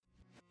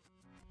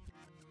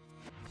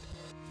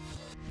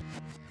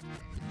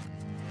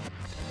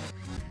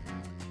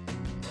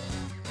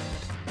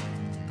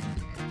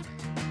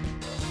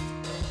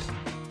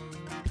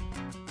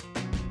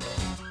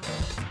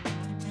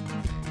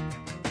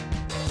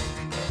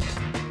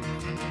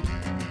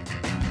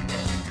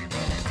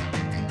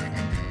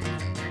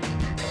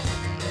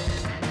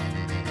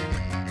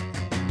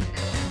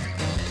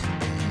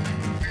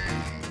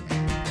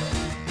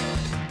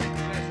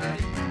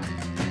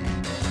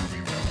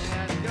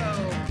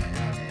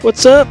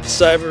What's up,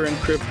 cyber and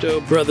crypto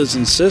brothers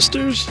and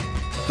sisters?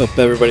 Hope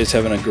everybody's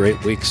having a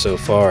great week so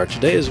far.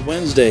 Today is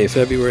Wednesday,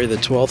 February the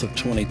 12th of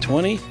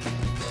 2020.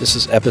 This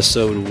is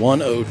episode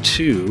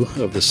 102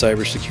 of the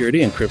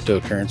Cybersecurity and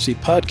Cryptocurrency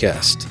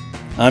Podcast.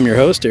 I'm your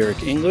host,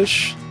 Eric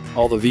English.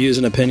 All the views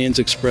and opinions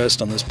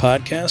expressed on this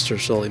podcast are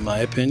solely my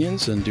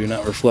opinions and do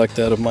not reflect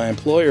that of my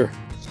employer.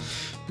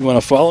 If you want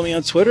to follow me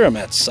on Twitter, I'm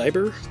at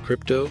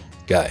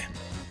CyberCryptoGuy.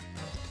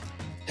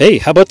 Hey,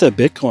 how about that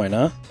Bitcoin,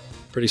 huh?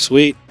 Pretty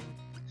sweet.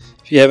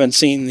 If you haven't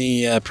seen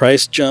the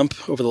price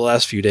jump over the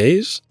last few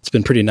days, it's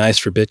been pretty nice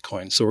for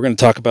Bitcoin. So we're going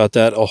to talk about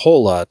that a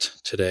whole lot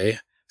today. I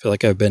feel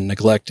like I've been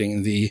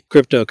neglecting the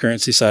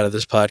cryptocurrency side of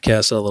this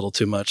podcast a little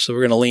too much. So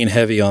we're going to lean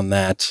heavy on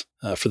that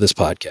for this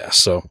podcast.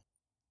 So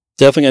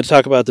definitely going to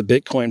talk about the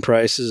Bitcoin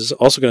prices.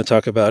 Also going to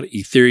talk about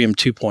Ethereum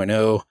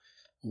 2.0,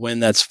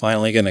 when that's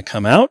finally going to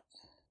come out.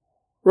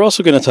 We're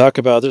also going to talk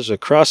about, there's a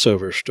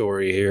crossover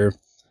story here.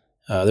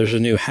 There's a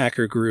new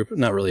hacker group,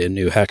 not really a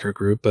new hacker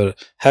group, but a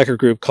hacker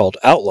group called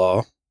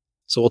Outlaw.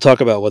 So we'll talk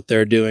about what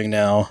they're doing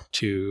now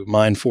to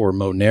mine for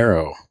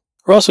Monero.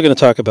 We're also going to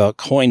talk about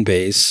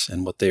Coinbase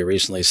and what they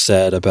recently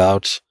said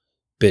about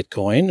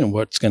Bitcoin and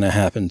what's going to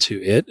happen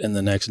to it in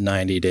the next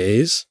 90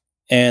 days.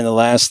 And the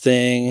last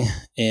thing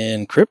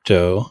in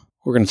crypto,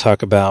 we're going to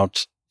talk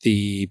about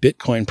the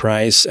Bitcoin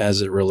price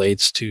as it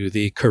relates to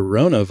the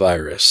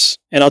coronavirus.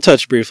 And I'll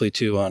touch briefly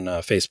too on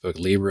Facebook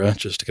Libra,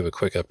 just to give a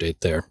quick update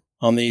there.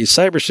 On the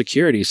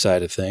cybersecurity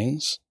side of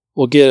things,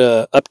 we'll get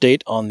an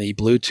update on the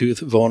Bluetooth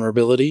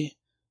vulnerability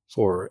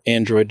for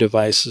Android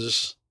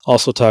devices.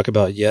 Also talk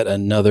about yet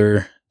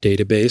another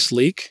database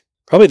leak.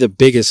 Probably the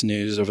biggest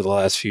news over the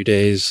last few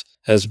days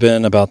has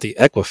been about the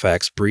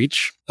Equifax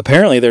breach.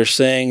 Apparently they're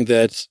saying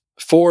that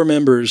 4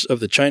 members of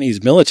the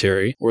Chinese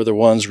military were the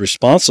ones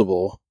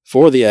responsible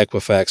for the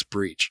Equifax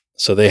breach.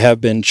 So they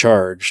have been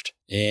charged.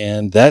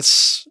 And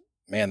that's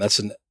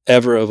an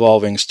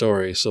ever-evolving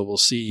story, so we'll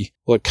see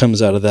what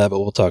comes out of that, but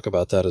we'll talk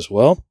about that as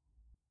well.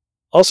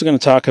 Also going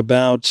to talk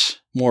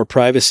about more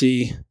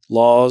privacy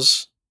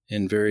laws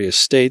in various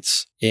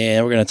states,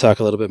 and we're going to talk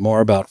a little bit more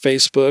about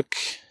Facebook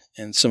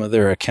and some of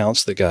their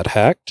accounts that got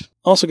hacked.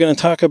 Also going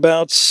to talk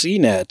about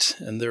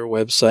CNET and their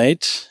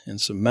website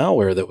and some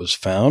malware that was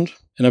found.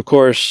 And of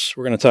course,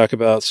 we're going to talk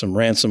about some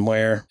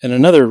ransomware and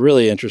another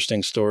really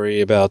interesting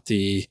story about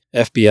the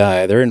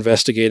FBI. They're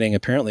investigating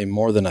apparently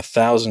more than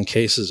 1,000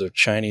 cases of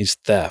Chinese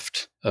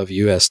theft of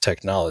U.S.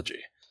 technology.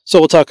 So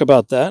we'll talk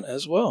about that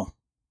as well.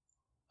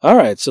 All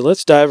right, so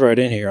let's dive right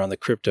in here on the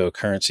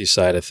cryptocurrency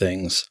side of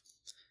things.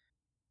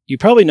 You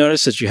probably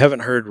noticed that you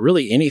haven't heard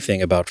really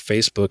anything about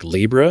Facebook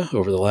Libra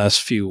over the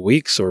last few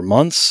weeks or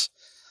months.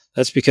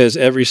 That's because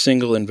every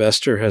single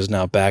investor has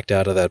now backed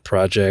out of that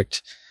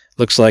project.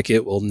 Looks like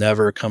it will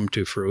never come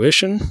to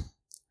fruition.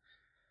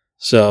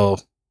 So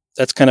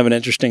that's kind of an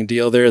interesting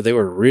deal there. They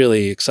were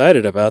really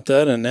excited about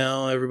that, and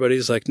now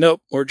everybody's like,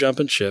 nope, we're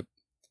jumping ship.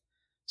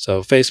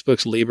 So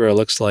Facebook's Libra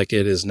looks like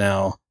it is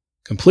now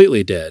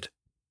completely dead.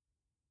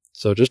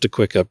 So just a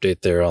quick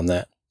update there on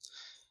that.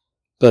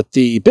 But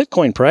the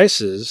Bitcoin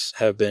prices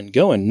have been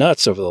going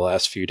nuts over the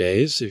last few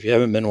days. If you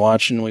haven't been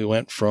watching, we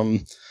went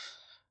from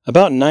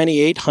about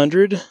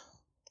 9,800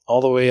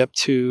 all the way up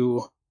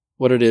to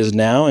what it is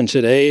now, and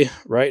today,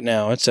 right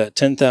now, it's at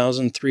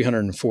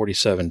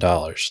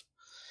 $10,347.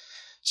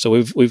 So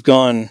we've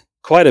gone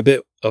quite a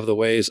bit of the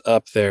ways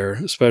up there,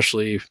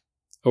 especially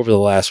over the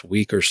last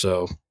week or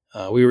so.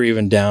 We were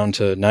even down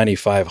to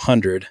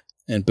 9,500,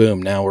 and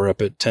boom, now we're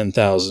up at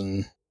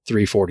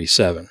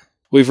 10,347.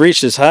 We've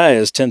reached as high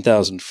as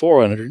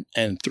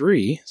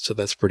 10,403, so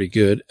that's pretty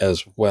good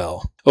as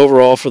well.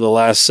 Overall, for the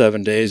last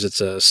 7 days, it's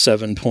a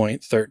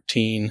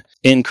 7.13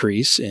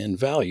 increase in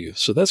value,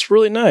 so that's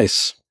really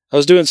nice. I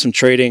was doing some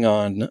trading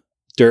on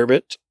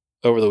Durbit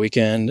over the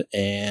weekend,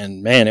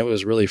 and man, it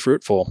was really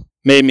fruitful.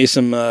 Made me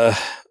some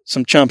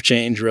chump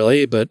change,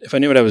 really, but if I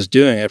knew what I was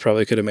doing, I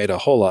probably could have made a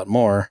whole lot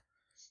more.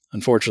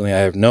 Unfortunately, I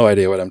have no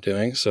idea what I'm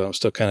doing, so I'm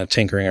still kind of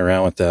tinkering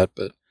around with that,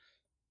 but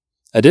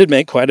I did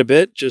make quite a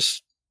bit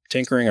just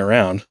tinkering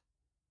around,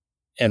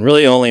 and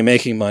really only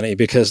making money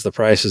because the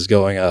price is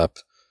going up.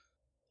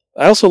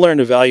 I also learned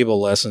a valuable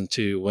lesson,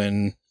 too,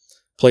 when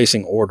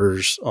placing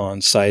orders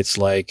on sites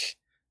like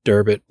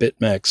Durbit,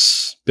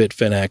 BitMEX,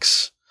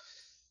 Bitfinex,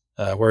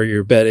 where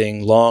you're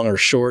betting long or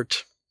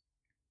short.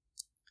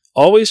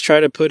 Always try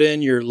to put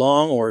in your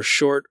long or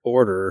short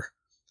order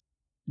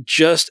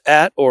just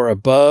at or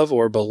above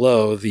or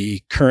below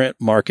the current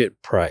market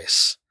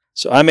price.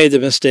 So I made the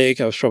mistake,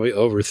 I was probably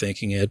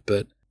overthinking it,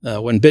 but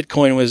when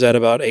Bitcoin was at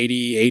about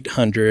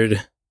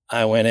 8,800,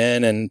 I went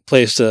in and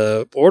placed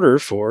an order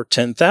for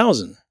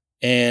 10,000,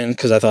 and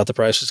because I thought the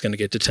price was going to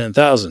get to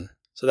 10,000.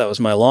 So that was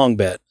my long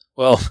bet.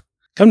 Well,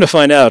 come to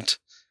find out,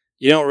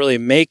 you don't really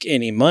make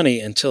any money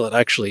until it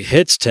actually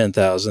hits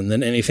 10,000.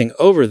 Then anything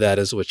over that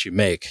is what you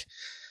make.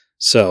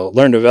 So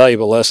learned a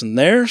valuable lesson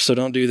there. So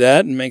don't do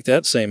that and make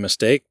that same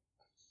mistake.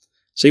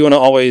 So you want to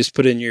always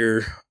put in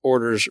your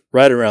orders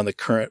right around the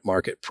current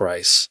market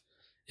price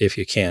if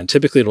you can.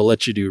 Typically, it'll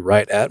let you do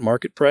right at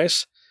market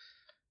price.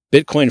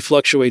 Bitcoin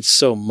fluctuates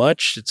so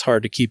much, it's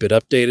hard to keep it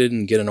updated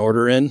and get an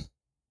order in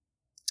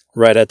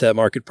right at that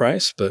market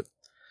price, but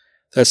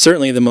that's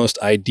certainly the most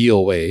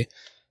ideal way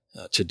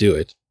to do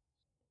it.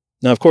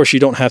 Now, of course, you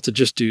don't have to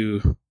just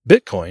do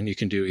Bitcoin. You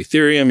can do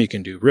Ethereum, you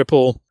can do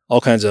Ripple,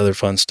 all kinds of other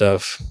fun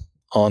stuff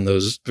on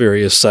those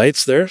various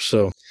sites there.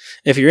 So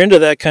if you're into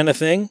that kind of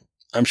thing,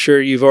 I'm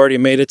sure you've already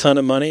made a ton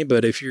of money,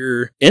 but if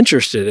you're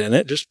interested in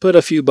it, just put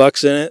a few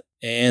bucks in it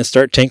and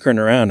start tinkering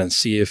around and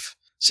see if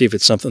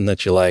it's something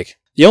that you like.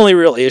 The only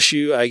real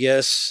issue, I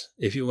guess,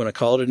 if you want to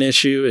call it an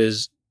issue,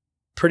 is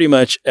pretty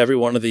much every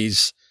one of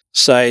these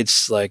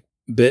sites like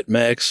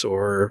BitMEX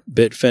or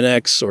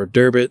Bitfinex or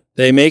Durbit,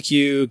 they make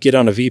you get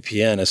on a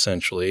VPN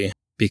essentially,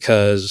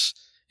 because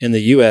in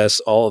the US,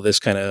 all of this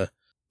kind of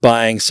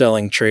buying,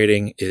 selling,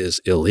 trading is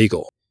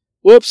illegal.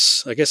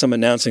 Whoops, I guess I'm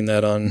announcing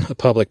that on a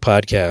public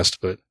podcast,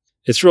 but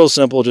it's real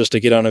simple just to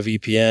get on a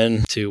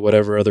VPN to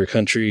whatever other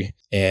country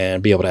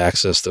and be able to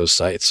access those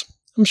sites.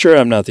 I'm sure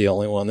I'm not the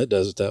only one that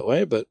does it that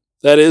way, but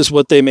that is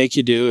what they make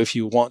you do if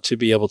you want to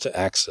be able to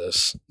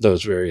access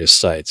those various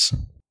sites.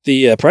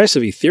 The price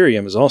of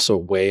Ethereum is also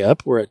way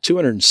up. We're at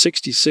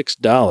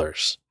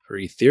 $266 for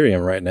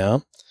Ethereum right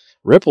now.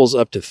 Ripple's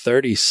up to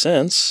 30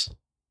 cents.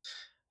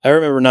 I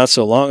remember not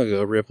so long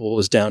ago, Ripple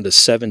was down to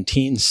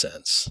 17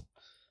 cents.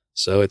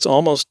 So it's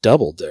almost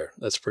doubled there.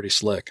 That's pretty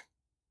slick.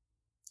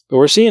 But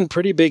we're seeing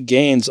pretty big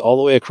gains all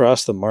the way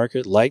across the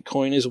market.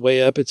 Litecoin is way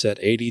up. It's at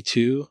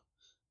 82.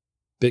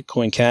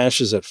 Bitcoin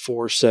Cash is at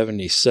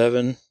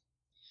 477.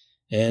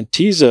 And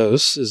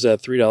Tezos is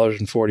at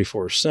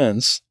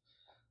 $3.44.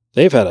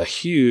 They've had a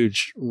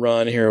huge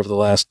run here over the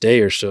last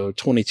day or so,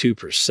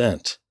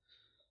 22%.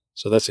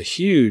 So that's a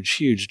huge,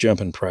 huge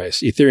jump in price.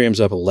 Ethereum's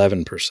up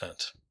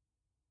 11%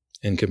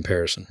 in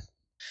comparison.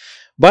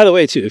 By the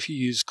way, too, if you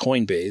use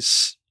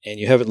Coinbase and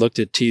you haven't looked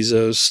at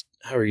Tezos,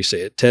 however you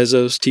say it,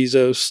 Tezos,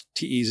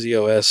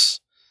 T-E-Z-O-S,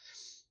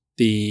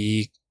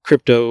 the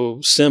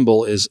crypto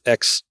symbol is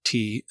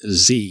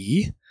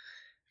XTZ. If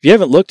you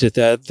haven't looked at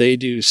that, they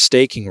do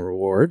staking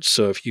rewards.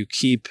 So if you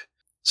keep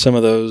some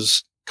of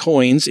those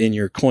coins in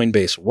your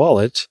Coinbase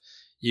wallet,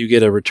 you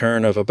get a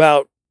return of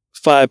about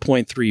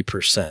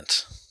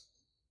 5.3%.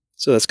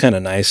 So that's kind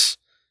of nice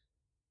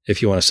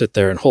if you want to sit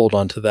there and hold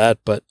on to that.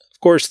 But of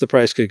course, the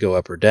price could go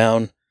up or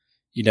down.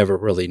 You never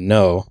really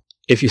know.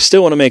 If you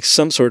still want to make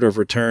some sort of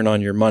return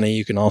on your money,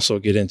 you can also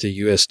get into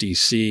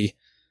USDC.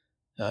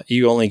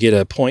 You only get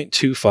a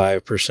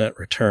 0.25%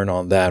 return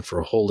on that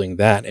for holding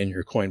that in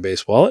your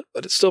Coinbase wallet,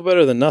 but it's still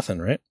better than nothing,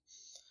 right?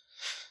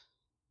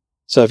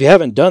 So if you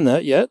haven't done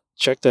that yet,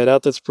 check that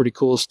out. That's pretty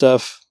cool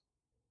stuff.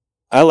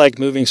 I like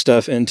moving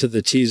stuff into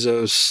the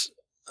Tezos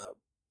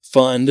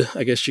fund,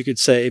 I guess you could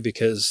say,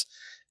 because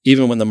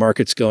even when the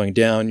market's going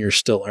down, you're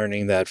still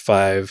earning that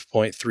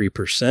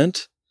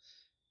 5.3%.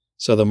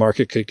 So the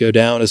market could go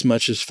down as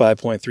much as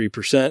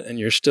 5.3%, and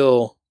you're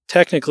still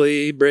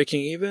technically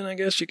breaking even, I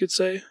guess you could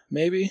say,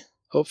 maybe,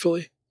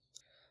 hopefully.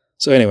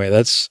 So anyway,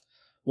 that's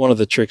one of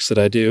the tricks that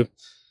I do.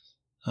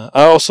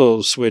 I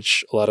also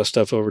switch a lot of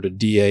stuff over to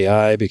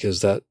DAI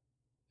because that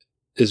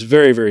is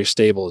very, very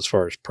stable as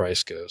far as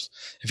price goes.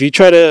 If you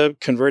try to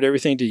convert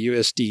everything to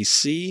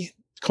USDC,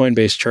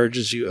 Coinbase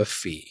charges you a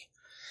fee,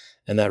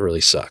 and that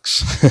really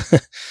sucks.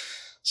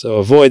 So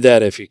avoid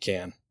that if you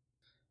can.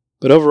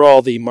 But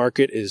overall, the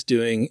market is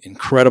doing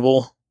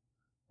incredible.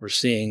 We're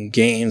seeing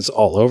gains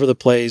all over the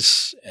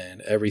place,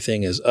 and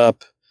everything is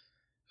up.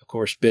 Of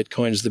course,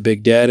 Bitcoin's the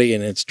big daddy,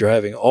 and it's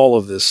driving all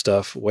of this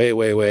stuff way,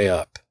 way, way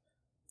up.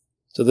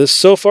 So this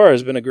so far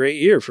has been a great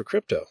year for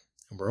crypto,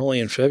 and we're only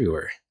in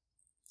February.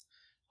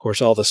 Of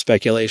course, all the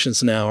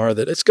speculations now are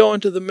that it's going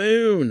to the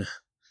moon.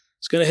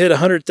 It's going to hit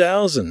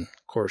 100,000.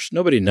 Of course,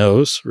 nobody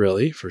knows,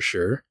 really, for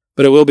sure.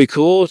 But it will be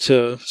cool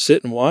to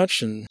sit and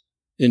watch and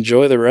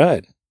enjoy the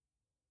ride.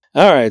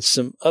 All right,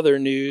 some other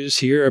news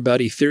here about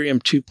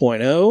Ethereum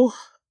 2.0.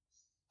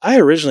 I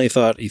originally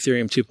thought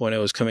Ethereum 2.0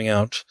 was coming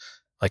out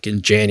like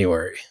in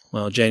January.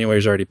 Well,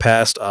 January's already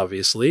passed,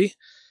 obviously.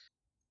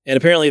 And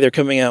apparently they're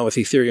coming out with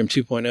Ethereum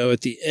 2.0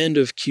 at the end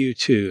of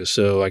Q2.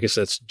 So I guess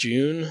that's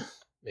June,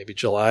 maybe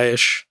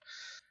July-ish,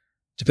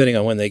 depending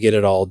on when they get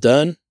it all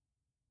done.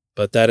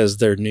 But that is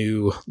their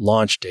new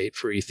launch date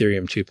for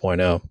Ethereum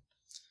 2.0.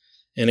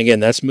 And again,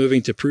 that's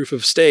moving to proof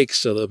of stake,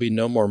 so there'll be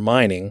no more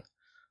mining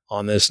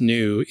on this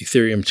new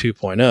Ethereum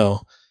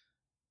 2.0.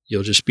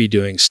 You'll just be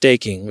doing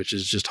staking, which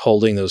is just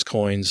holding those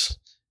coins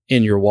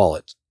in your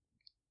wallet.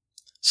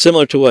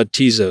 Similar to what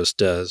Tezos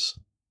does.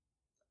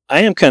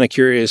 I am kind of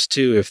curious,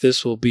 too, if the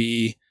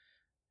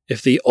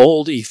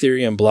old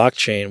Ethereum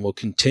blockchain will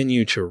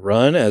continue to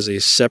run as a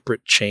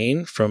separate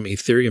chain from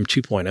Ethereum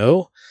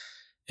 2.0,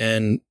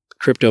 and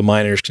crypto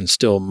miners can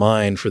still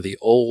mine for the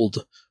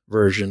old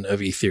version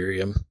of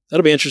Ethereum.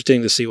 That'll be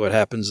interesting to see what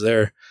happens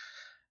there.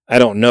 I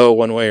don't know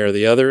one way or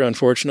the other,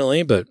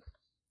 unfortunately, but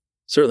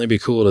certainly be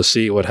cool to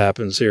see what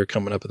happens here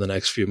coming up in the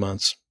next few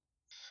months.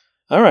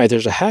 All right,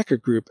 there's a hacker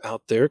group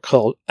out there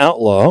called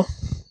Outlaw,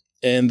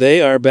 and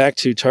they are back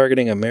to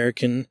targeting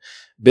American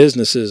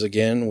businesses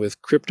again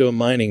with crypto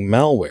mining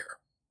malware.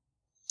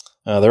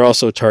 They're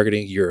also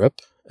targeting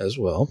Europe as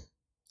well.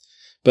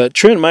 But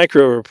Trend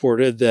Micro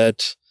reported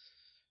that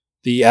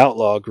the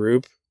Outlaw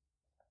Group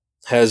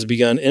has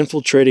begun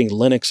infiltrating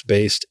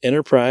Linux-based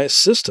enterprise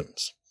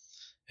systems.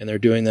 And they're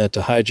doing that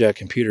to hijack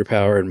computer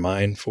power and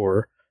mine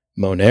for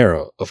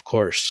Monero, of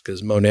course,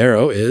 because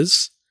Monero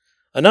is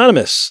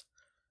anonymous.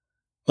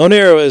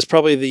 Monero is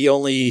probably the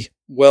only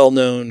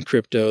well-known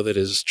crypto that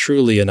is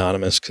truly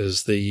anonymous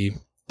because the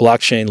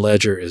blockchain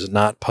ledger is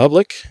not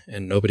public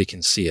and nobody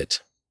can see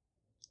it.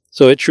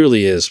 So it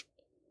truly is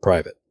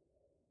private.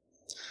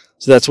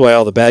 So that's why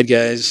all the bad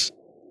guys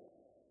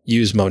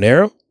use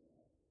Monero,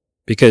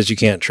 because you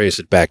can't trace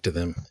it back to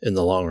them in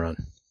the long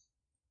run.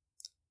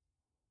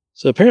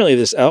 So apparently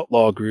this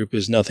Outlaw Group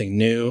is nothing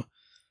new.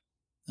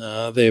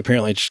 They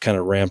apparently just kind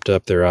of ramped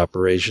up their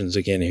operations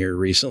again here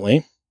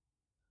recently.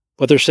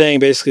 But they're saying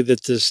basically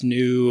that this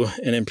new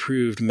and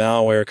improved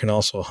malware can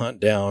also hunt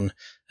down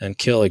and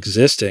kill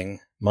existing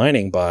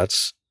mining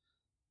bots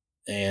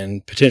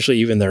and potentially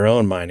even their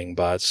own mining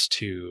bots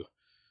to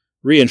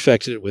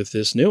reinfect it with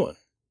this new one.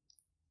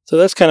 So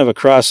that's kind of a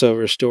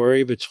crossover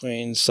story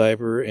between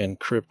cyber and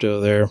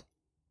crypto there.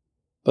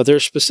 But they're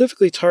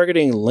specifically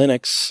targeting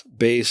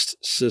Linux-based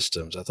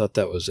systems. I thought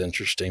that was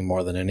interesting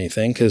more than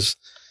anything because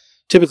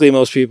typically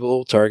most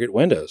people target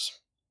Windows.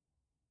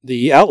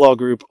 The Outlaw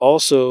Group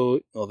also,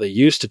 they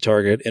used to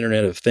target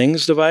Internet of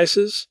Things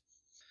devices,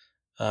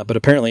 but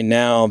apparently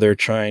now they're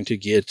trying to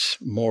get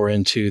more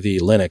into the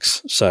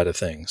Linux side of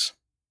things.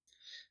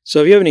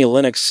 So if you have any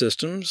Linux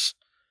systems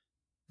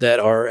that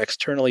are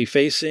externally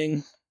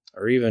facing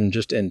or even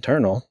just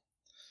internal,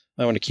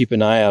 I want to keep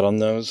an eye out on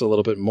those a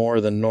little bit more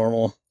than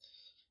normal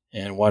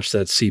and watch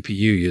that CPU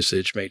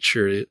usage. Make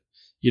sure that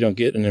you don't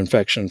get an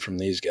infection from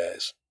these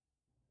guys.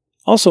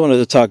 Also wanted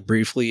to talk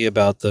briefly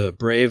about the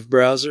Brave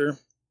browser.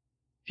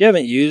 If you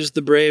haven't used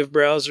the Brave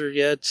browser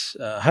yet,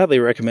 I highly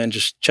recommend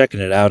just checking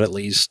it out at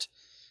least.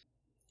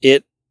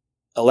 It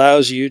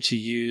allows you to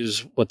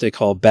use what they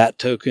call BAT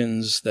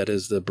tokens. That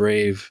is the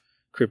Brave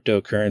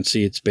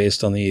cryptocurrency. It's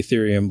based on the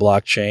Ethereum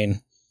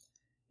blockchain.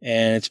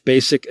 And it's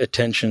basic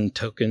attention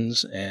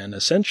tokens. And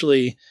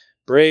essentially,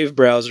 Brave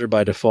browser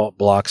by default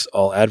blocks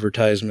all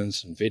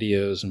advertisements and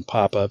videos and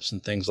pop-ups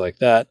and things like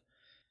that.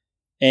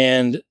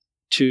 And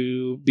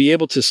to be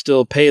able to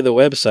still pay the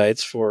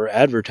websites for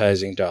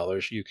advertising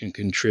dollars, you can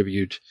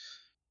contribute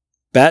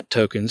BAT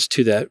tokens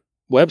to that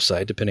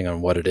website, depending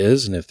on what it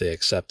is and if they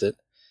accept it,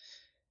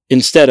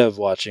 instead of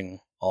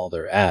watching all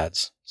their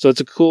ads. So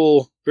it's a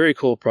cool, very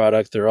cool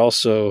product. They're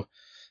also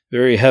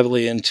very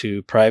heavily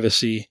into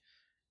privacy.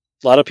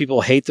 A lot of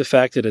people hate the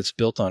fact that it's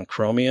built on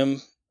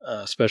Chromium,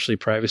 especially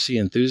privacy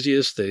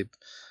enthusiasts. They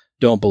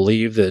don't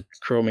believe that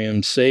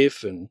Chromium's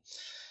safe, and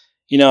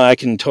I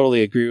can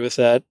totally agree with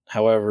that.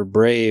 However,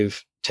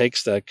 Brave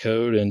takes that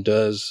code and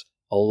does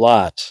a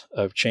lot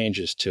of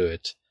changes to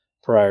it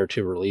prior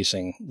to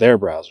releasing their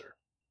browser.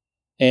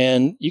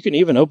 And you can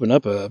even open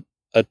up a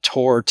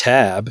Tor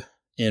tab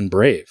in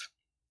Brave.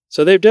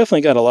 So they've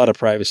definitely got a lot of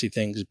privacy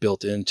things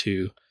built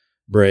into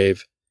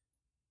Brave.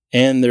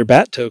 And their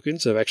BAT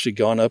tokens have actually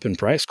gone up in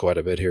price quite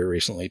a bit here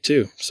recently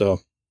too. So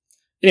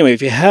anyway,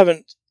 if you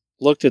haven't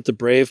looked at the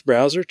Brave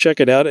browser, check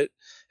it out. It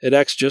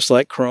acts just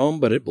like Chrome,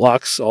 but it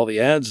blocks all the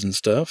ads and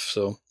stuff.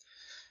 So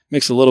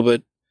makes a little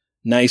bit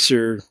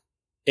nicer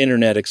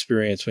internet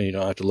experience when you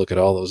don't have to look at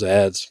all those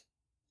ads.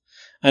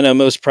 I know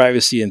most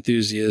privacy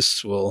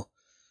enthusiasts will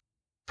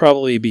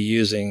probably be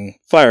using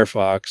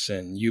Firefox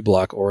and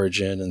uBlock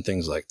Origin and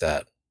things like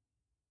that.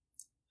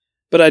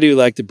 But I do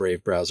like the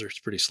Brave browser. It's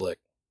pretty slick.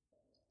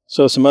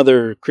 So some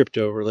other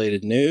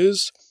crypto-related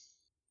news.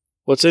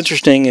 What's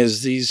interesting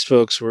is these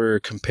folks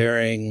were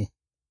comparing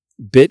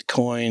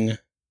Bitcoin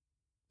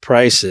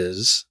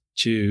prices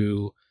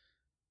to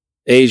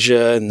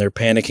Asia, and they're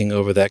panicking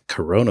over that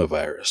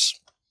coronavirus.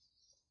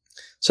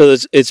 So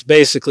it's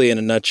basically, in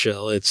a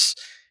nutshell, it's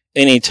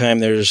anytime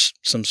there's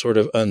some sort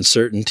of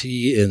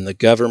uncertainty in the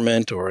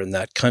government or in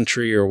that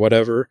country or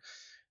whatever,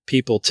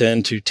 people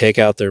tend to take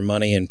out their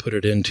money and put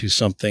it into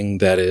something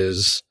that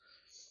is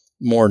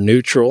more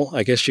neutral,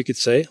 I guess you could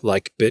say,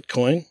 like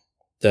Bitcoin,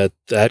 that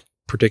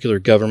particular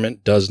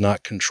government does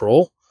not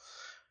control.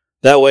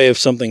 That way, if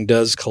something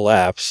does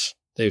collapse,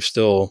 they've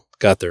still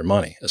got their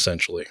money,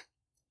 essentially.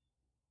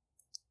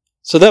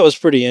 So that was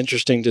pretty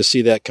interesting to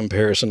see that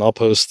comparison. I'll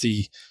post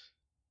the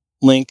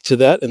link to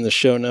that in the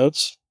show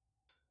notes.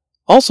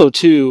 Also,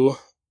 too,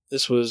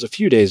 this was a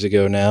few days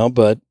ago now,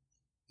 but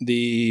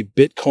the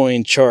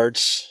Bitcoin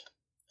charts,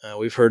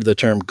 we've heard the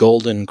term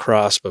golden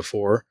cross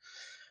before.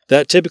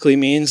 That typically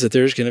means that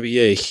there's going to be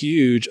a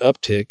huge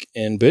uptick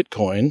in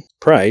Bitcoin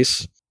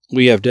price.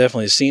 We have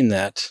definitely seen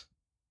that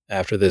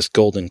after this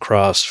golden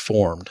cross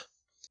formed.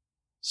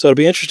 So it'll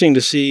be interesting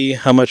to see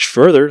how much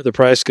further the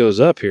price goes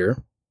up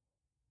here.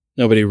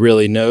 Nobody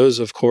really knows,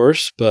 of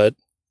course, but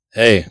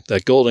hey,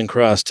 that golden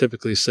cross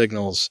typically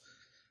signals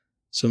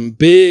some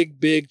big,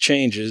 big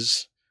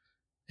changes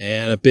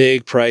and a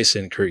big price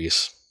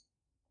increase.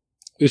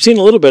 We've seen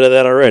a little bit of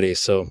that already,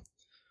 so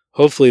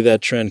hopefully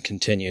that trend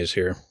continues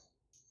here.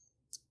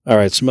 All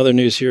right, some other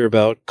news here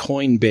about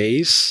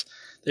Coinbase.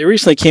 They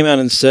recently came out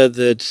and said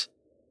that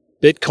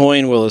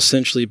Bitcoin will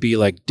essentially be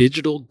like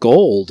digital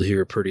gold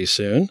here pretty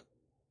soon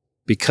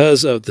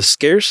because of the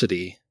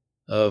scarcity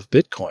of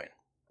Bitcoin.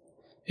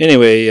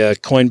 Anyway,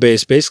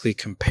 Coinbase basically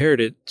compared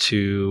it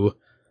to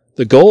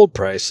the gold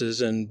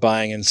prices and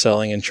buying and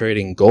selling and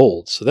trading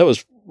gold. So that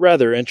was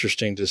rather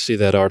interesting to see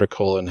that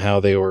article and how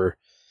they were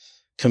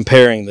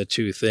comparing the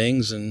two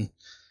things. And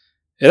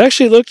it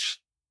actually looked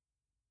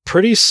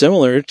pretty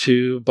similar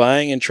to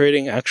buying and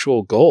trading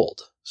actual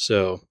gold.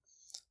 So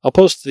I'll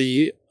post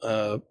the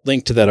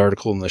link to that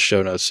article in the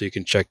show notes so you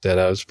can check that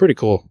out. It's pretty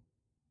cool.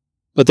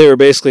 But they were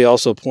basically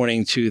also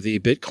pointing to the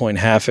Bitcoin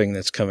halving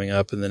that's coming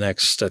up in the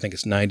next, I think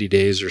it's 90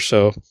 days or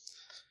so,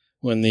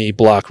 when the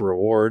block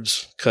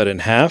rewards cut in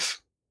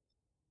half.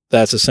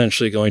 That's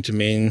essentially going to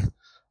mean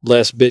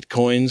less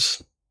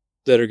Bitcoins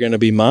that are going to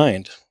be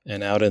mined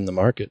and out in the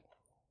market.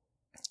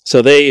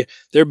 So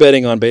they're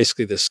betting on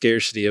basically the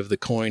scarcity of the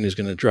coin is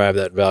going to drive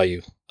that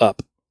value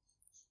up.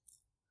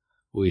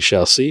 We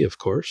shall see, of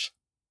course.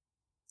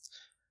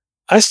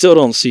 I still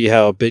don't see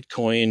how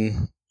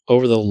Bitcoin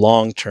over the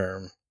long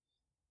term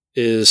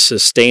is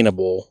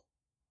sustainable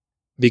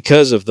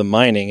because of the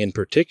mining in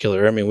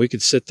particular. I mean, we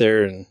could sit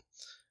there and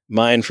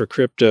mine for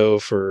crypto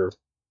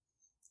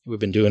we've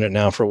been doing it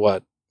now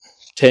for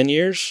 10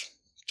 years,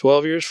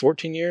 12 years,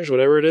 14 years,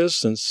 whatever it is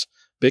since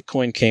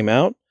Bitcoin came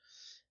out.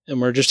 And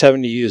we're just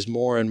having to use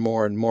more and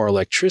more and more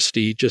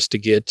electricity just to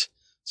get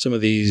some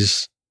of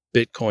these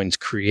Bitcoins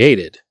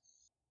created.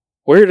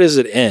 Where does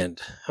it end?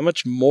 How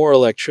much more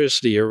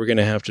electricity are we going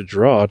to have to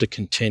draw to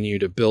continue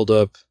to build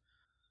up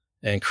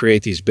and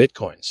create these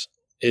Bitcoins?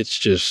 It's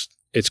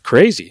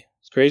crazy.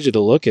 It's crazy to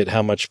look at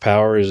how much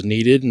power is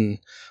needed and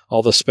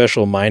all the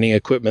special mining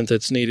equipment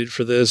that's needed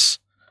for this.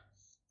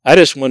 I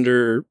just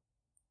wonder,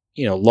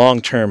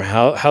 long term,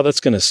 how that's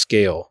going to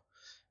scale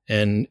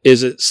and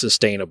is it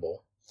sustainable?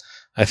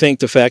 I think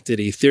the fact that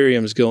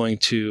Ethereum is going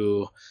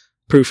to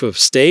proof of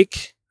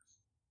stake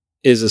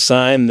is a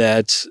sign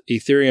that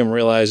Ethereum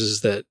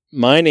realizes that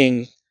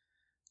mining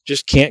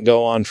just can't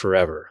go on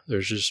forever.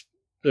 There's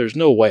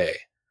no way.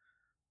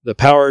 The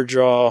power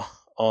draw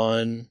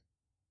on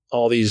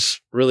all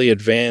these really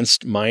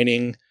advanced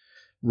mining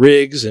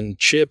rigs and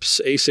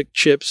chips, ASIC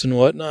chips and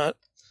whatnot,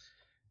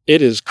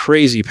 it is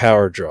crazy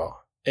power draw.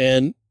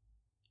 And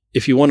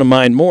if you want to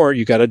mine more,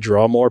 you got to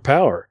draw more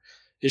power.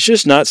 It's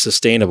just not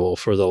sustainable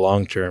for the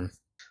long term.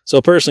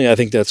 So personally, I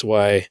think that's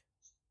why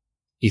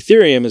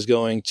Ethereum is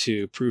going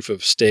to proof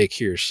of stake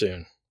here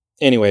soon.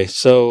 Anyway,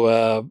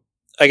 so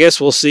I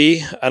guess we'll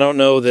see. I don't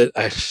know that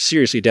I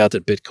seriously doubt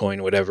that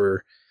Bitcoin would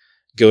ever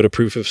go to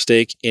proof of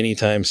stake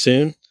anytime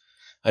soon.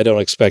 I don't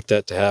expect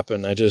that to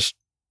happen.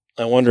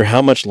 I wonder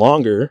how much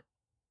longer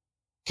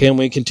can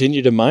we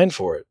continue to mine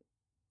for it?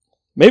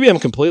 Maybe I'm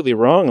completely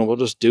wrong and we'll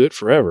just do it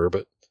forever,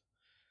 but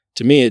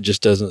to me, it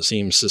just doesn't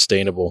seem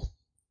sustainable.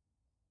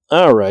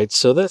 All right,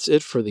 so that's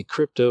it for the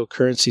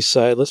cryptocurrency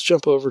side. Let's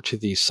jump over to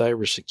the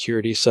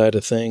cybersecurity side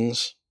of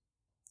things.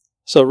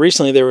 So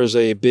recently there was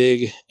a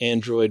big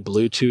Android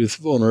Bluetooth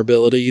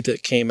vulnerability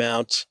that came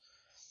out.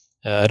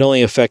 It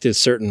only affected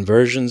certain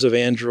versions of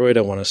Android.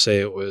 I want to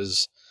say it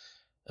was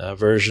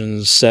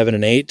versions 7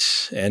 and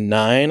 8 and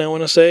 9, I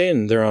want to say,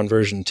 and they're on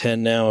version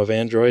 10 now of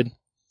Android.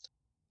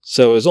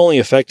 So it was only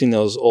affecting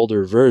those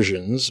older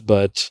versions,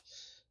 but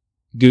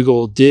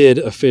Google did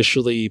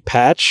officially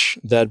patch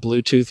that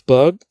Bluetooth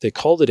bug. They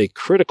called it a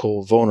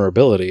critical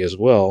vulnerability as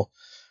well.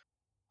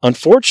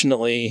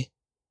 Unfortunately,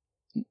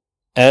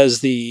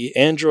 as the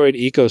Android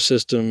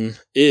ecosystem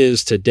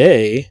is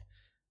today,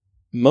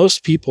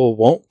 most people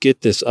won't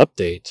get this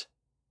update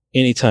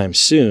anytime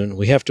soon.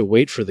 We have to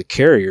wait for the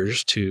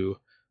carriers to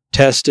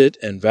test it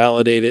and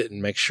validate it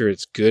and make sure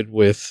it's good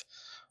with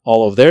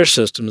all of their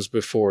systems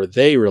before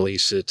they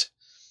release it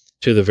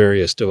to the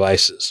various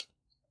devices.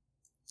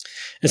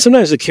 And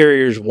sometimes the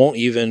carriers won't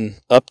even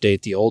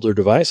update the older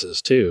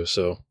devices too.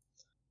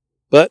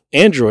 But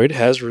Android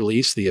has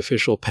released the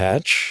official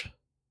patch.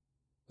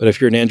 But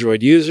if you're an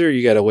Android user,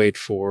 you got to wait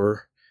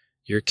for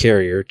your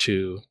carrier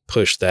to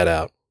push that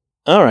out.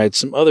 All right,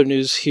 some other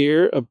news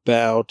here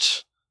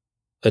about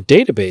a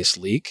database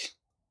leak.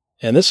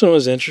 And this one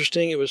was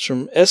interesting. It was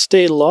from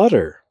Estee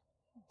Lauder,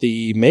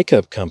 the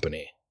makeup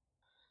company.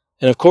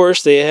 And of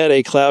course, they had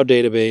a cloud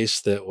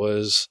database that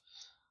was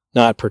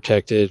not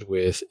protected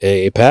with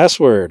a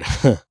password.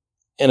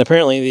 And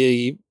apparently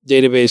the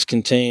database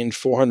contained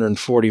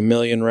 440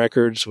 million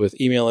records with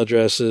email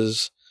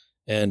addresses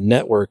and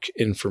network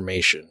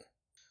information.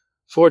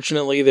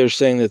 Fortunately, they're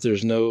saying that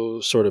there's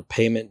no sort of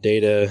payment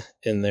data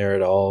in there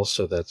at all,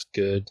 so that's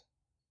good.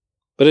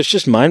 But it's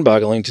just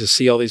mind-boggling to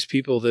see all these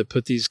people that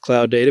put these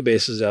cloud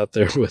databases out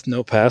there with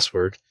no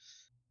password.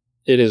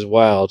 It is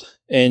wild.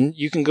 And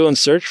you can go and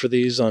search for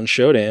these on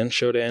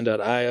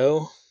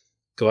Shodan.io.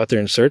 Go out there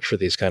and search for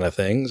these kind of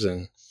things,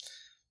 and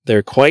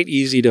they're quite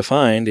easy to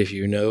find if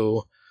you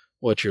know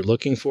what you're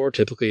looking for.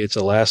 Typically, it's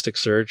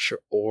Elasticsearch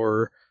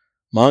or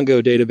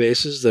Mongo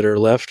databases that are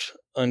left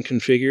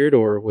unconfigured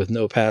or with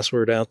no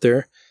password out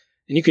there.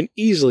 And you can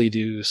easily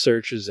do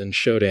searches in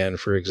Shodan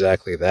for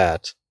exactly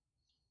that.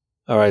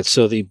 All right,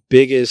 so the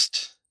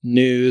biggest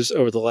news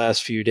over the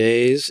last few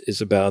days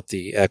is about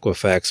the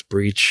Equifax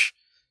breach.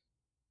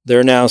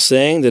 They're now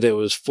saying that it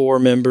was 4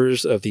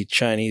 members of the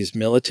Chinese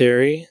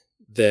military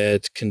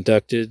that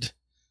conducted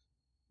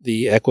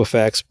the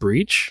Equifax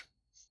breach.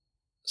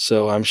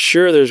 So I'm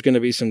sure there's going to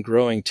be some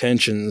growing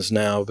tensions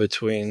now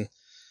between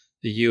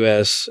the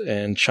U.S.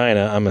 and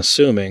China, I'm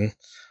assuming.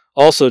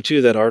 Also,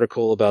 too, that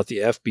article about the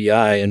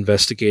FBI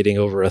investigating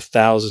over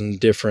 1,000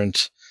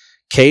 different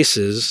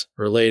cases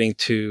relating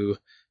to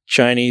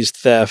Chinese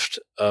theft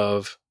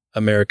of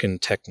American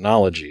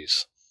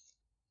technologies.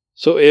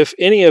 So if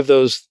any of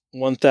those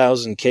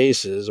 1,000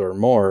 cases or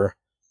more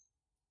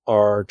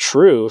are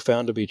true,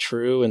 found to be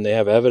true, and they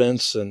have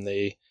evidence and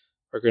they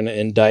are going to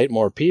indict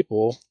more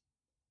people,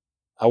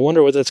 I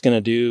wonder what that's going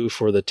to do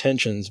for the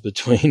tensions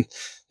between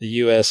the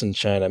U.S. and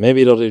China.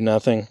 Maybe it'll do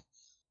nothing,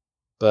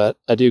 but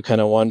I do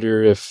kind of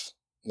wonder if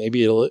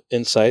maybe it'll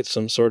incite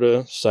some sort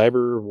of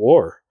cyber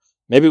war.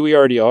 Maybe we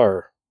already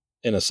are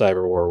in a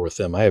cyber war with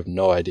them. I have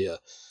no idea.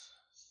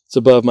 It's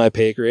above my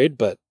pay grade,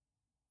 but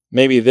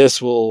maybe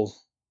this will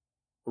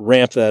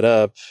ramp that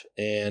up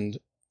and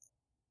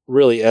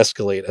really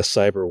escalate a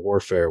cyber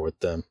warfare with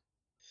them.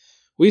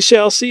 We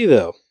shall see,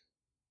 though.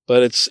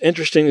 But it's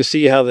interesting to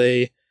see how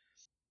they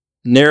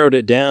narrowed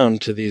it down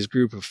to these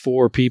group of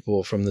 4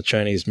 people from the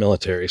Chinese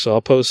military. So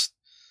I'll post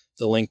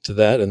the link to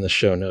that in the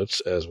show notes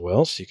as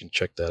well, so you can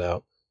check that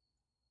out.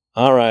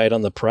 All right,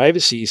 on the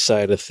privacy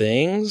side of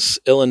things,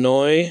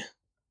 Illinois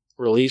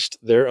released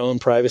their own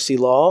privacy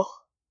law.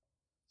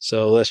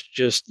 So that's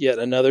just yet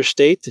another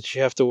state that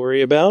you have to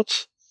worry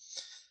about.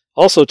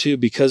 Also, too,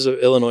 because of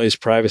Illinois'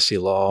 privacy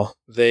law,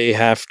 they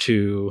have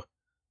to,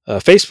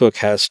 Facebook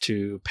has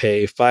to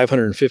pay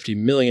 $550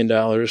 million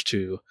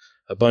to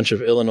a bunch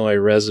of Illinois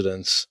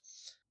residents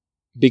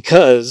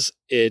because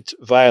it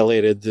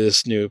violated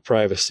this new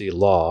privacy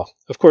law.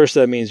 Of course,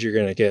 that means you're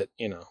going to get,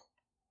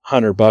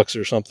 $100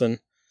 or something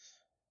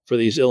for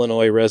these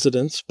Illinois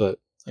residents, but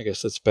I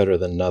guess that's better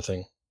than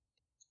nothing.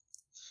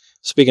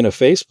 Speaking of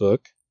Facebook,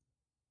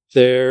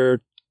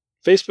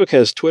 Facebook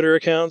has Twitter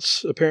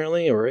accounts,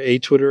 apparently, or a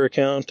Twitter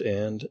account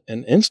and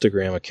an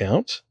Instagram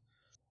account,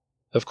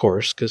 of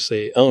course, because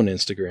they own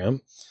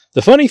Instagram.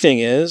 The funny thing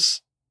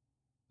is,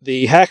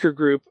 the hacker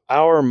group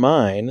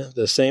OurMine,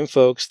 the same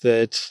folks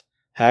that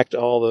hacked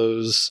all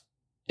those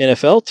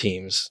NFL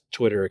teams'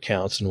 Twitter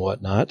accounts and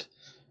whatnot,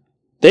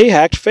 they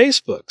hacked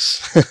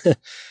Facebook's.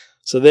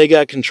 So they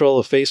got control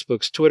of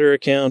Facebook's Twitter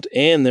account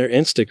and their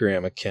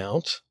Instagram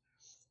account,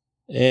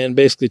 and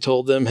basically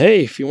told them,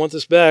 hey, if you want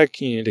this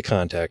back, you need to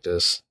contact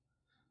us.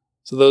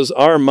 So those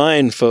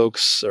OurMine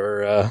folks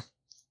are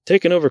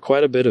taking over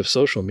quite a bit of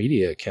social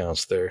media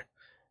accounts there.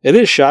 It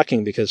is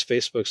shocking because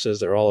Facebook says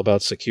they're all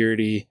about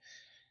security,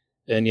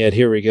 and yet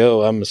here we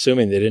go. I'm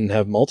assuming they didn't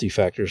have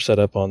multi-factor set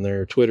up on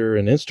their Twitter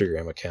and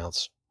Instagram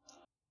accounts.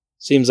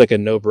 Seems like a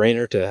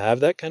no-brainer to have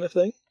that kind of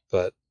thing,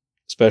 but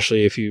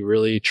especially if you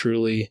really,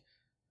 truly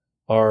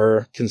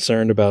are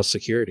concerned about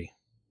security.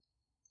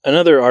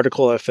 Another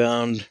article I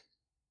found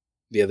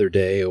the other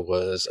day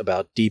was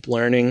about deep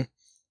learning. I'm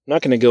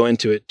not going to go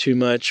into it too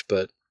much,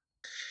 but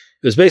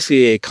it was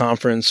basically a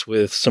conference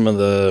with some of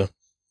the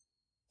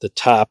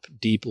top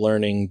deep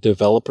learning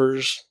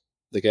developers,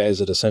 the guys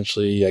that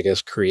essentially, I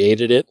guess,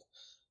 created it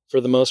for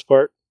the most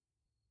part.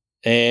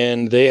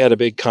 And they had a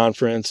big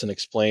conference and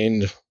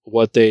explained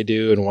what they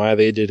do and why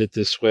they did it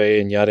this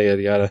way and yada,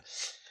 yada, yada.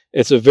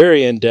 It's a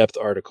very in-depth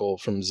article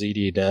from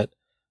ZDNet.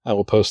 I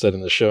will post that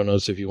in the show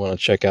notes if you want to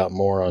check out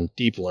more on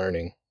deep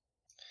learning.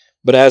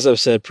 But as I've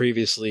said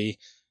previously,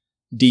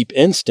 Deep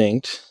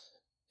Instinct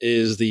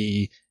is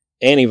the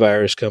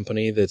antivirus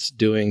company that's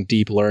doing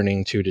deep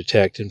learning to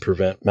detect and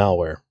prevent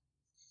malware.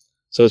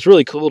 So it's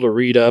really cool to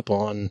read up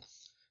on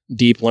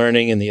deep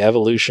learning and the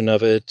evolution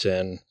of it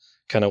and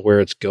kind of where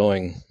it's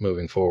going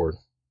moving forward.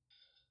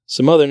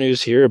 Some other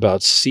news here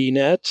about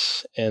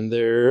CNET, and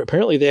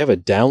apparently they have a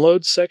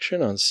download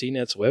section on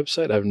CNET's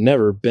website. I've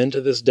never been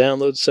to this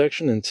download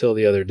section until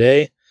the other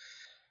day.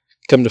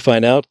 Come to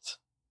find out,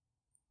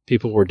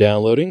 people were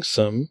downloading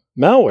some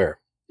malware.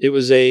 It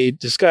was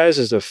disguised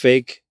as a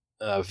fake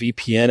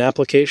VPN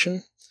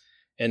application,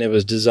 and it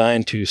was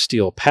designed to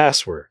steal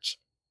passwords.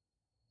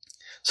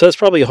 So that's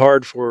probably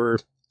hard for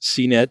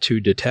CNET to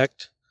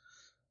detect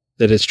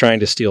that it's trying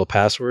to steal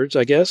passwords,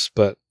 I guess,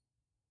 but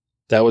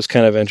that was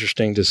kind of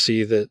interesting to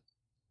see that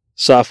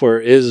software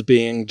is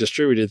being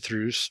distributed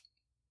through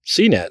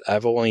CNET.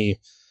 I've only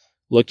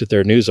looked at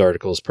their news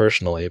articles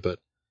personally, but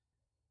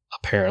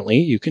apparently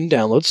you can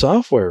download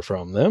software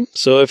from them.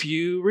 So if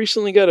you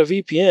recently got a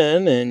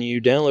VPN and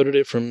you downloaded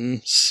it from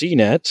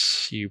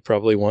CNET, you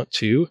probably want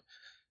to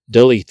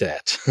delete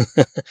that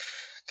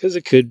because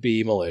it could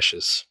be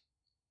malicious.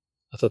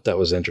 I thought that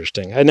was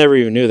interesting. I never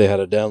even knew they had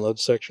a download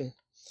section,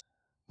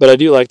 but I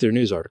do like their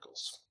news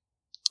articles.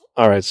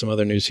 All right, some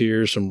other news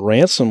here, some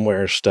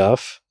ransomware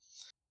stuff.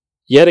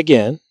 Yet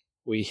again,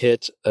 we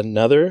hit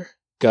another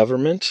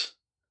government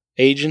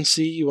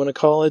agency, you want to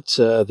call it,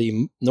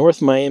 the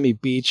North Miami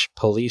Beach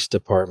Police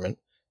Department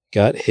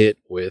got hit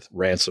with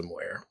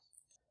ransomware.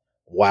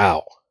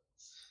 Wow.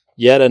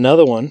 Yet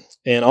another one.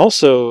 And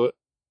also,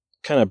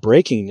 kind of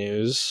breaking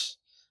news,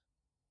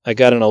 I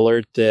got an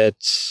alert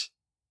that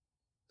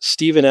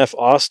Stephen F.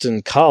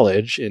 Austin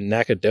College in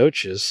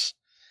Nacogdoches,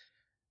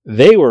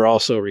 they were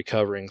also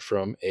recovering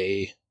from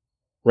a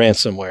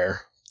ransomware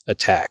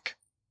attack.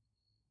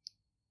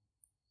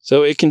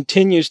 So it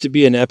continues to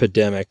be an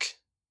epidemic,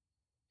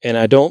 and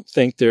I don't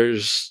think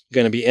there's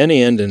going to be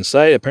any end in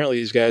sight. Apparently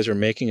these guys are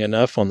making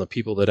enough on the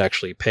people that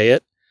actually pay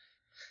it.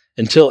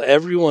 Until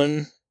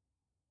everyone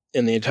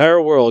in the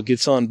entire world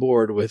gets on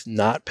board with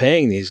not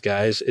paying these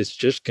guys, it's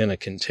just going to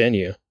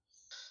continue.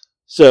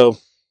 So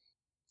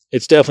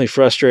it's definitely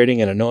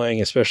frustrating and annoying,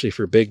 especially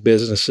for big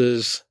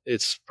businesses.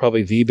 It's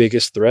probably the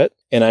biggest threat.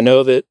 And I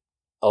know that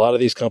a lot of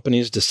these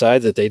companies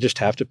decide that they just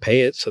have to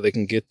pay it so they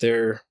can get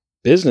their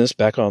business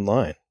back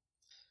online.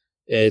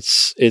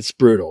 It's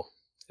brutal.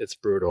 It's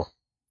brutal.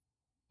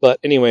 But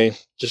anyway,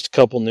 just a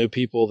couple new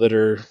people that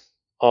are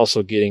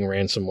also getting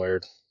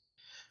ransomware.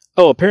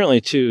 Oh, apparently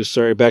too,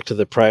 sorry, back to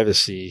the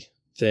privacy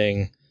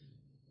thing.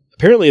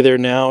 Apparently there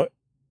now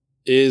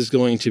is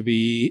going to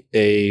be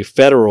a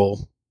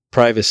federal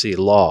privacy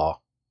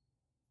law.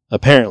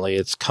 Apparently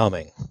it's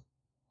coming.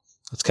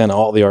 That's kind of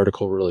all the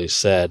article really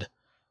said.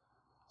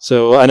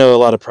 So I know a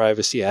lot of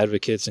privacy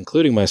advocates,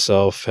 including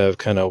myself, have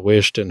kind of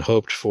wished and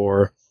hoped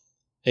for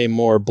a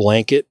more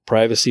blanket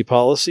privacy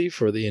policy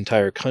for the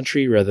entire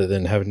country rather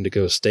than having to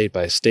go state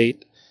by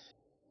state,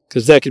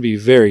 because that could be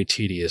very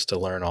tedious to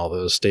learn all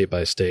those state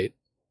by state.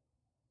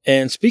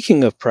 And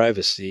speaking of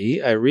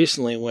privacy, I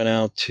recently went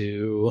out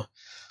to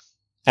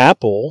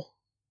Apple,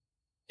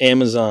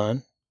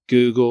 Amazon,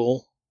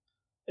 Google,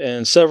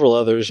 and several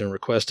others and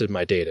requested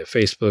my data,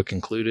 Facebook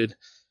included.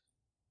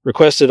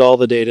 Requested all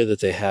the data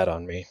that they had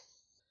on me.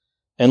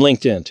 And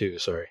LinkedIn too,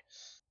 sorry.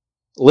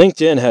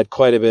 LinkedIn had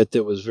quite a bit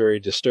that was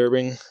very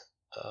disturbing.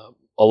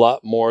 A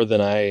lot more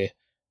than I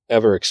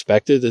ever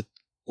expected that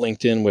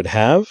LinkedIn would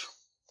have.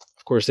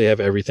 Of course, they have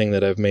everything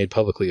that I've made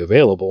publicly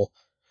available.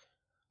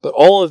 But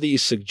all of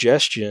these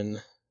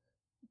suggestion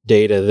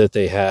data that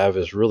they have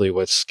is really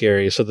what's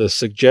scary. So the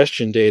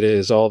suggestion data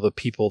is all the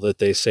people that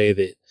they say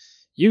that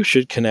you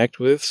should connect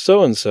with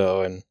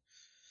so-and-so. And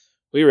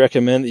we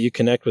recommend that you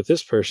connect with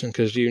this person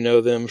because you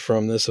know them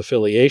from this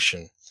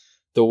affiliation.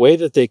 The way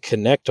that they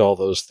connect all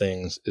those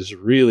things is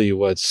really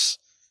what's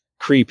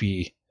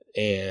creepy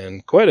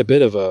and quite a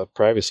bit of a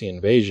privacy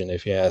invasion,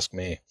 if you ask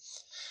me.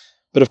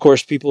 But of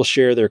course, people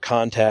share their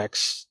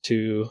contacts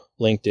to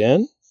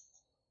LinkedIn.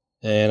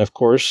 And of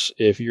course,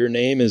 if your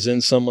name is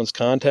in someone's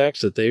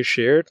contacts that they've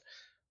shared,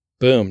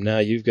 boom, now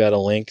you've got a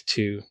link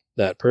to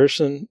that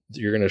person.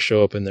 You're going to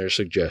show up in their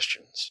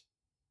suggestions.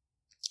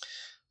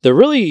 The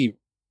really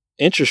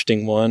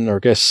interesting one, or I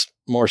guess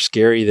more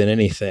scary than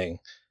anything,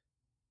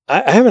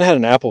 I haven't had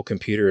an Apple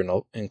computer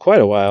in quite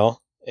a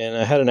while, and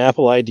I had an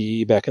Apple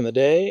ID back in the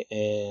day,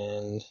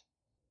 and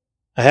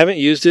I haven't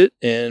used it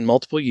in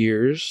multiple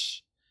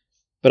years,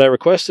 but I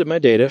requested my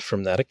data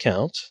from that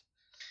account.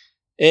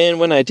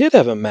 And when I did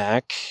have a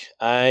Mac,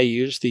 I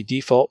used the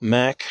default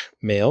Mac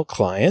mail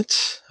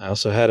client. I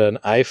also had an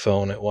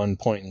iPhone at one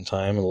point in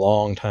time, a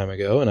long time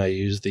ago, and I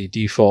used the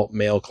default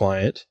mail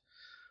client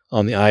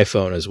on the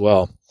iPhone as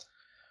well.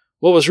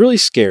 What was really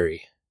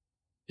scary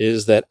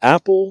is that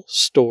Apple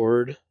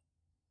stored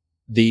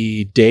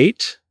the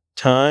date,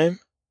 time,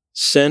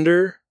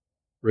 sender,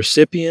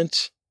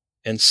 recipient,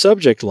 and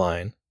subject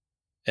line,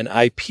 an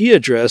IP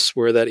address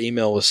where that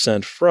email was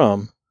sent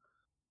from.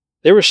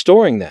 They were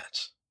storing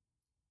that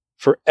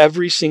for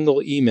every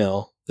single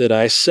email that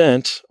I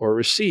sent or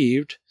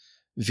received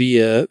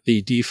via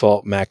the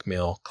default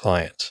MacMail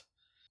client.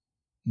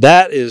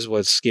 That is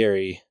what's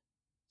scary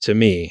to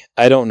me.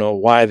 I don't know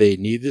why they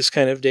need this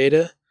kind of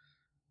data,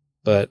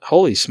 but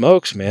holy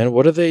smokes, man,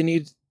 what do they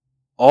need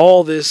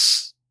all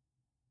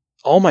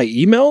my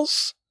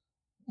emails?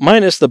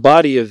 Minus the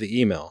body of the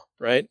email,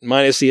 right?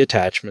 Minus the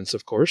attachments,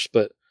 of course,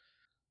 but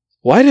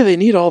why do they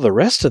need all the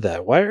rest of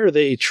that? Why are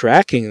they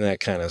tracking that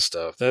kind of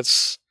stuff?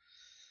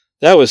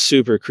 That was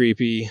super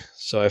creepy,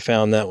 so I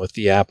found that with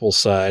the Apple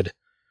side.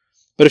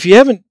 But if you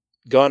haven't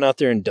gone out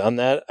there and done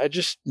that, I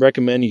just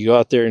recommend you go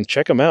out there and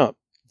check them out.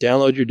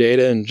 Download your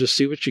data and just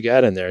see what you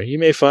got in there. You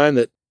may find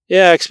that,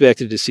 yeah, I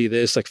expected to see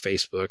this, like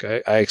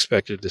Facebook. I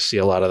expected to see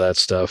a lot of that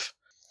stuff.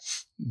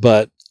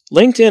 But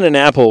LinkedIn and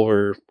Apple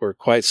were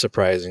quite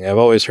surprising. I've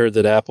always heard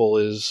that Apple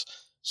is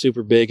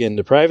super big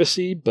into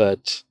privacy,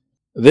 but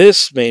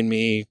this made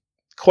me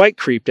quite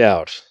creeped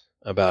out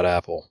about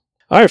Apple.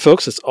 All right,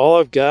 folks, that's all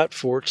I've got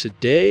for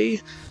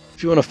today.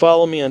 If you want to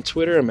follow me on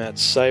Twitter, I'm at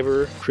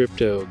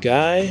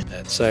CyberCryptoGuy,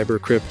 at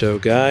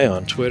CyberCryptoGuy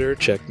on Twitter.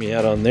 Check me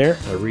out on there.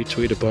 I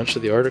retweet a bunch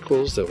of the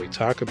articles that we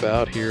talk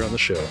about here on the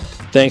show.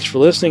 Thanks for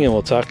listening, and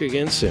we'll talk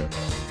again soon.